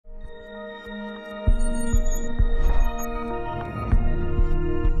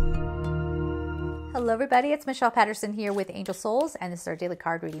Hello everybody, it's Michelle Patterson here with Angel Souls, and this is our daily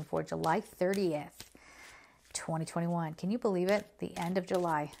card reading for July 30th, 2021. Can you believe it? The end of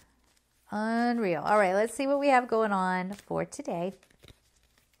July. Unreal. All right, let's see what we have going on for today.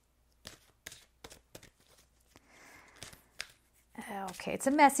 Okay, it's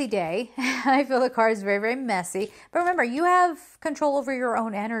a messy day. I feel the card is very, very messy. But remember, you have control over your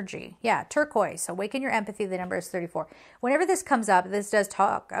own energy. Yeah, turquoise. Awaken your empathy. The number is 34. Whenever this comes up, this does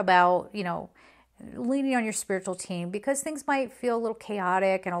talk about, leaning on your spiritual team, because things might feel a little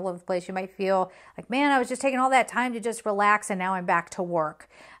chaotic and all over the place. You might feel like, man, I was just taking all that time to just relax and now I'm back to work.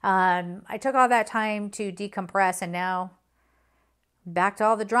 I took all that time to decompress and now back to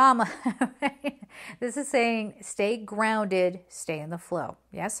all the drama. This is saying stay grounded, stay in the flow.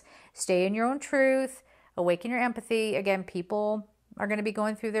 Yes, stay in your own truth, awaken your empathy. Again, people are going to be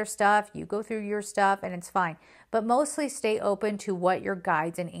going through their stuff. You go through your stuff and it's fine. But mostly stay open to what your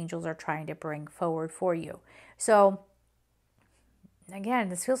guides and angels are trying to bring forward for you. So again,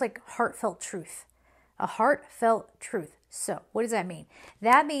 this feels like heartfelt truth. A heartfelt truth. So what does that mean?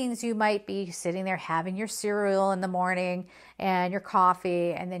 That means you might be sitting there having your cereal in the morning and your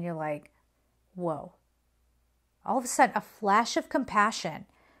coffee, and then you're like, whoa. All of a sudden, a flash of compassion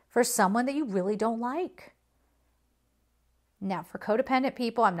for someone that you really don't like. Now, for codependent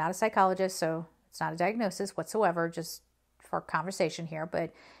people, I'm not a psychologist, so it's not a diagnosis whatsoever, just for conversation here.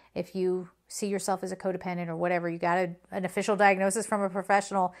 But if you see yourself as a codependent or whatever, you got an official diagnosis from a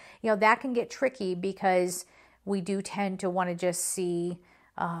professional, that can get tricky because we do tend to want to just see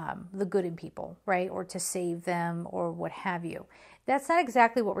the good in people, right? Or to save them or what have you. That's not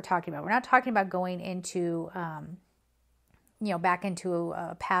exactly what we're talking about. We're not talking about going into, back into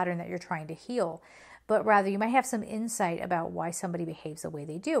a pattern that you're trying to heal. But rather you might have some insight about why somebody behaves the way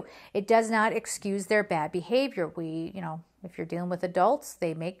they do. It does not excuse their bad behavior. If you're dealing with adults,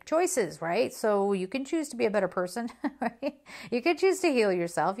 they make choices, right? So you can choose to be a better person, right? You could choose to heal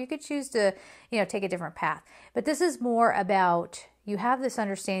yourself. You could choose to, take a different path. But this is more about you have this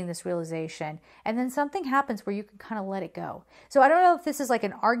understanding, this realization, and then something happens where you can kind of let it go. So I don't know if this is like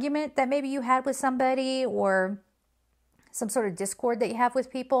an argument that maybe you had with somebody or some sort of discord that you have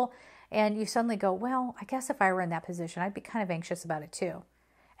with people, and you suddenly go, well, I guess if I were in that position, I'd be kind of anxious about it too.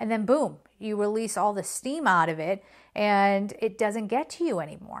 And then boom, you release all the steam out of it and it doesn't get to you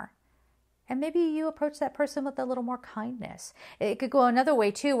anymore. And maybe you approach that person with a little more kindness. It could go another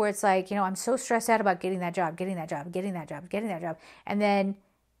way too, where it's like, I'm so stressed out about getting that job. And then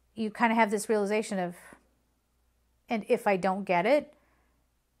you kind of have this realization of, and if I don't get it,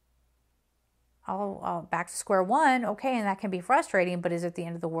 I'll back to square one. Okay, and that can be frustrating, but is it the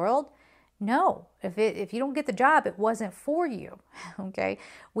end of the world? No. If you don't get the job, it wasn't for you. Okay?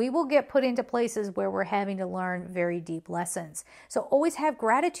 We will get put into places where we're having to learn very deep lessons. So always have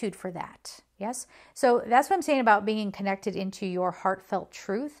gratitude for that. Yes? So that's what I'm saying about being connected into your heartfelt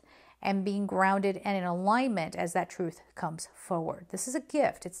truth and being grounded and in alignment as that truth comes forward. This is a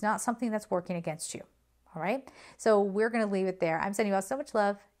gift. It's not something that's working against you. All right? So we're going to leave it there. I'm sending you all so much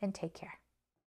love and take care.